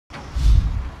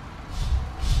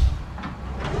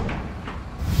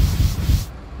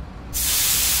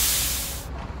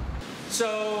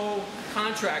So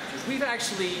contractors, we've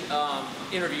actually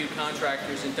interviewed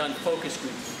contractors and done focus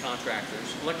groups with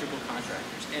contractors, electrical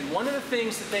contractors. And one of the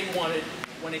things that they wanted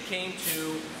when it came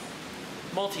to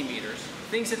multimeters,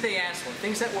 things that they asked for,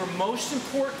 things that were most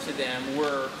important to them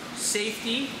were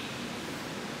safety,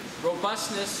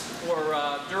 robustness, or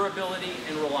durability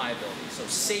and reliability. So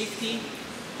safety,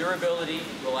 durability,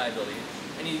 reliability.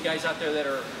 Any of you guys out there that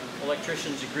are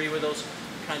electricians agree with those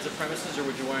kinds of premises, or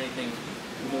would you want anything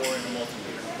more in a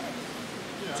multimeter?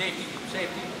 Yeah. Safety.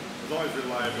 As long as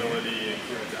reliability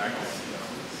includes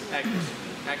accuracy.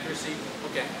 Accuracy.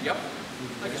 Okay. Yep.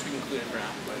 I guess we can include it for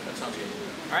now. That sounds good.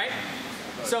 All right.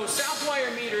 So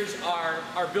Southwire meters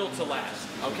are built to last.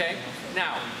 Okay.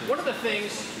 Now, one of the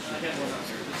things.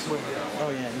 Oh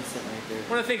yeah, he's sitting right there.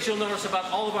 One of the things you'll notice about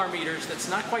all of our meters that's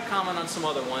not quite common on some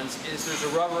other ones is there's a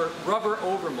rubber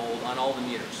overmold on all the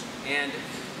meters. And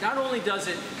not only does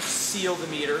it seal the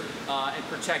meter and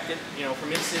protect it,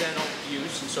 from incidental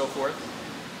use and so forth,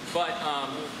 but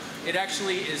it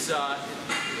actually is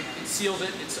it seals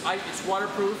it. It's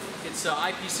waterproof. It's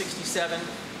IP67,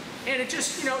 and it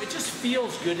just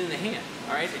feels good in the hand.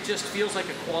 All right, it just feels like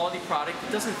a quality product.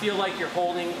 It doesn't feel like you're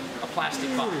holding a plastic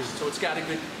box. So it's got a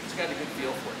good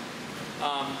feel for it.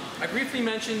 I briefly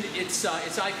mentioned it's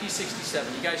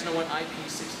IP67. You guys know what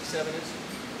IP67 is?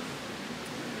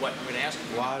 What? I'm going to ask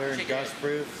you. Water and dust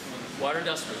proof. Water and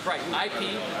dust proof. Right.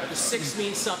 IP, the 6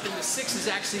 means something. The 6 is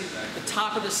actually the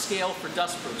top of the scale for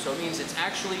dust proof. So it means it's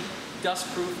actually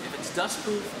dust proof. If it's dust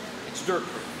proof, it's dirt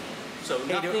proof. So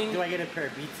hey, nothing. Do I get a pair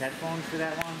of Beats headphones for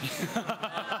that one?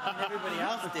 Everybody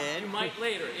else did. You might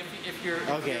later if you're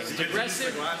okay.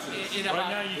 aggressive in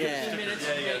about 15 minutes.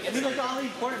 I mean, look, all the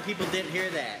important people didn't hear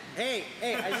that. Hey,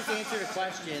 I just answered a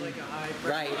question. Like a high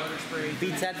right.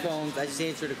 Beats headphones. I just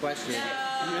answered a question.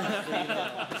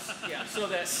 Yeah. So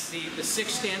that the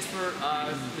 6 stands for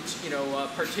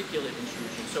particulate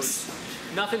intrusion. So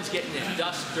nothing's getting in,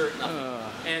 dust, dirt, nothing.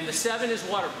 And the 7 is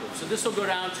waterproof. So this will go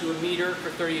down to a meter for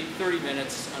 30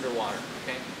 minutes underwater.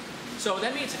 Okay. So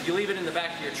that means if you leave it in the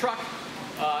back of your truck,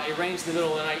 it rains in the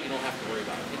middle of the night, you don't have to worry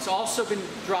about it. It's also been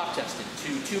drop tested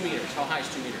to 2 meters. How high is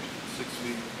 2 meters? 6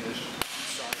 feet-ish.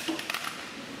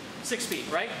 6 feet,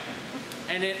 right?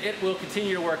 And it will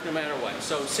continue to work no matter what.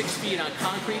 So 6 feet on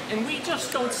concrete, and we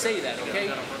just don't say that,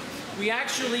 okay? We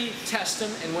actually test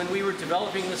them, and when we were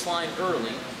developing this line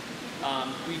early,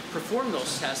 we performed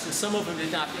those tests, and some of them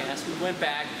did not pass. We went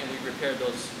back and we repaired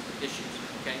those issues,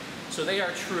 okay? So they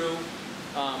are true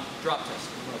drop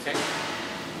testing, okay?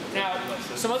 Now,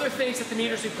 some other things that the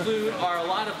meters include are a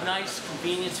lot of nice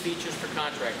convenience features for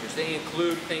contractors. They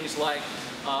include things like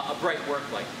a bright work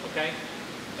light, okay?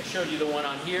 I showed you the one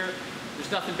on here.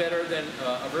 There's nothing better than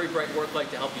a very bright work light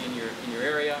to help you in your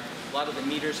area. A lot of the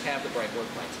meters have the bright work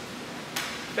lights.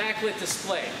 Backlit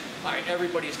display. All right,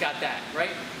 everybody's got that,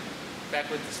 right?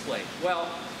 Backlit display. Well,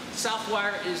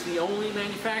 Southwire is the only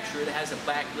manufacturer that has a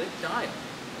backlit dial,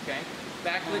 okay?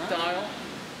 Backlit dial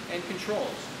and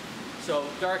controls. So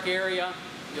dark area,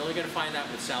 you're only going to find that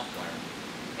with Southwire.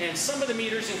 And some of the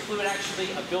meters include actually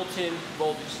a built-in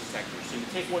voltage detector. So you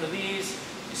take one of these,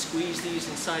 you squeeze these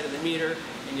inside of the meter,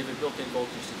 and you have a built-in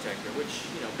voltage detector, which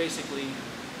basically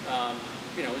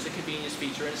is a convenience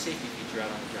feature and a safety feature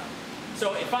out on the job.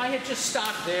 So if I had just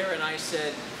stopped there and I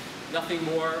said nothing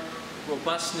more,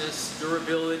 robustness,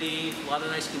 durability, a lot of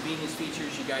nice convenience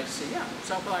features, you guys say, yeah,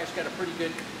 Southwire's got a pretty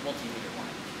good multimeter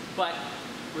line. But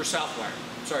we're Southwire.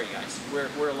 Sorry, guys. We're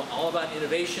all about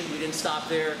innovation. We didn't stop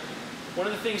there. One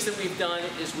of the things that we've done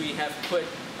is we have put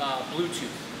Bluetooth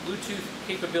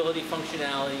capability,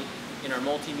 functionality in our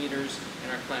multimeters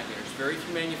and our clamp meters. Very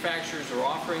few manufacturers are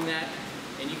offering that,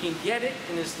 and you can get it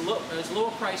in as low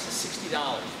a price as $60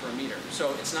 for a meter.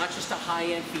 So it's not just a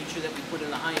high-end feature that we put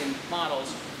in the high-end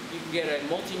models. You can get a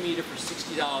multimeter for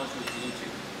 $60 with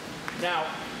Bluetooth. Now,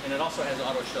 and it also has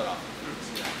auto shut-off.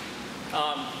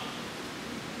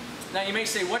 Now you may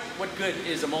say, what good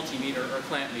is a multimeter or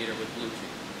clamp meter with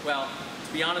Bluetooth? Well,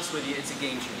 to be honest with you, it's a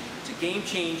game changer. It's a game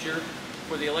changer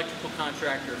for the electrical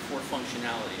contractor for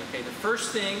functionality. Okay, the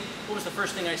first thing, what was the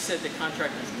first thing I said that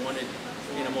contractors wanted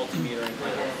in a multimeter and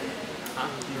clamp meter? Huh?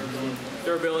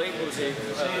 Durability. What was the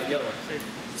other one?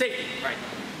 Safety, right.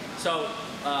 So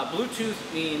Bluetooth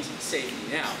means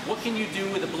safety. Now, what can you do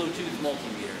with a Bluetooth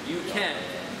multimeter? You can,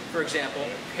 for example,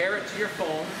 pair it to your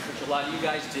phone, which a lot of you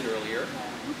guys did earlier.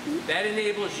 That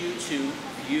enables you to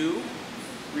view,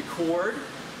 record,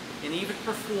 and even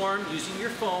perform, using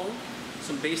your phone,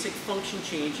 some basic function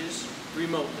changes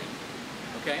remotely.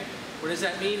 Okay? What does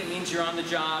that mean? It means you're on the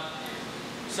job.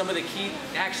 Some of the key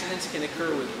accidents can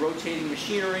occur with rotating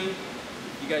machinery.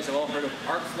 You guys have all heard of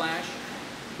arc flash.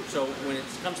 So when it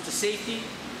comes to safety,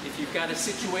 if you've got a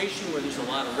situation where there's a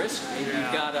lot of risk, maybe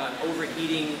you've got an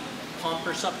overheating pump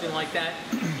or something like that,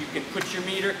 you can put your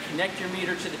meter, connect your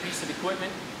meter to the piece of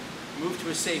equipment, move to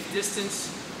a safe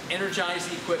distance, energize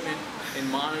the equipment, and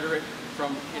monitor it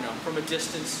from a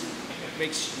distance.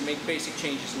 Make basic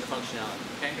changes in the functionality.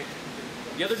 Okay.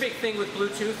 The other big thing with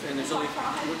Bluetooth, and there's only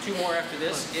two more after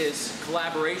this, is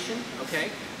collaboration. Okay.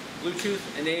 Bluetooth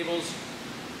enables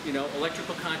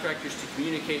electrical contractors to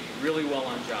communicate really well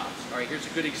on jobs. All right. Here's a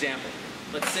good example.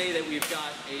 Let's say that we've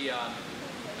got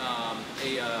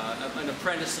an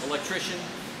apprentice electrician.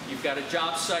 You've got a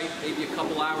job site, maybe a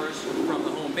couple hours from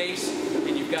the home base,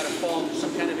 and you've got to solve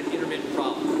some kind of an intermittent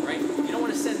problem, right? You don't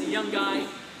want to send the young guy.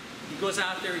 He goes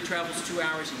out there, he travels 2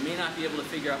 hours, he may not be able to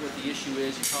figure out what the issue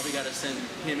is. You probably got to send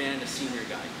him and a senior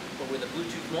guy. But with a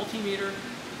Bluetooth multimeter,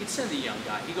 you can send the young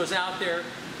guy. He goes out there,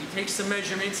 he takes some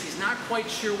measurements, he's not quite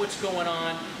sure what's going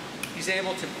on. He's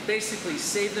able to basically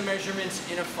save the measurements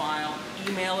in a file,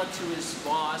 email it to his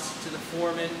boss, to the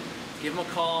foreman, give him a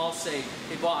call, say,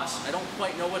 hey boss, I don't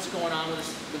quite know what's going on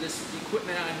with this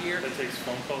equipment out here. That takes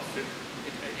phone calls too?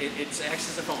 It acts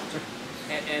as a phone,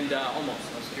 and almost.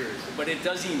 I was curious. But it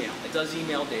does email. It does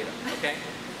email data, okay?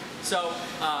 So,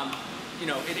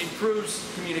 it improves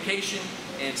communication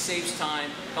and saves time,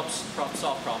 helps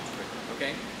solve problems quickly,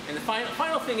 okay? And the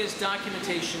final thing is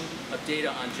documentation of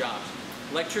data on jobs.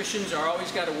 Electricians are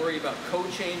always got to worry about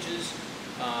code changes,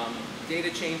 data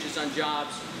changes on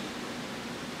jobs.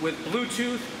 With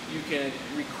Bluetooth, you can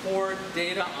record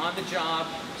data on the job,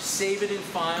 save it in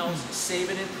files, save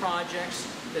it in projects.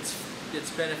 That's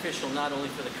beneficial not only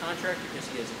for the contractor because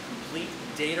he has a complete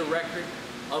data record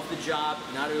of the job,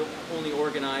 not only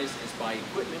organized as by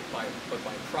equipment, but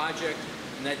by project,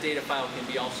 and that data file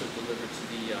can be also delivered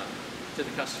to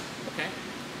the customer. Okay?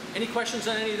 Any questions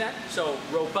on any of that? So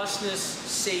robustness,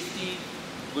 safety,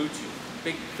 Bluetooth,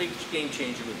 big game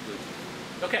changer with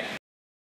Bluetooth. Okay.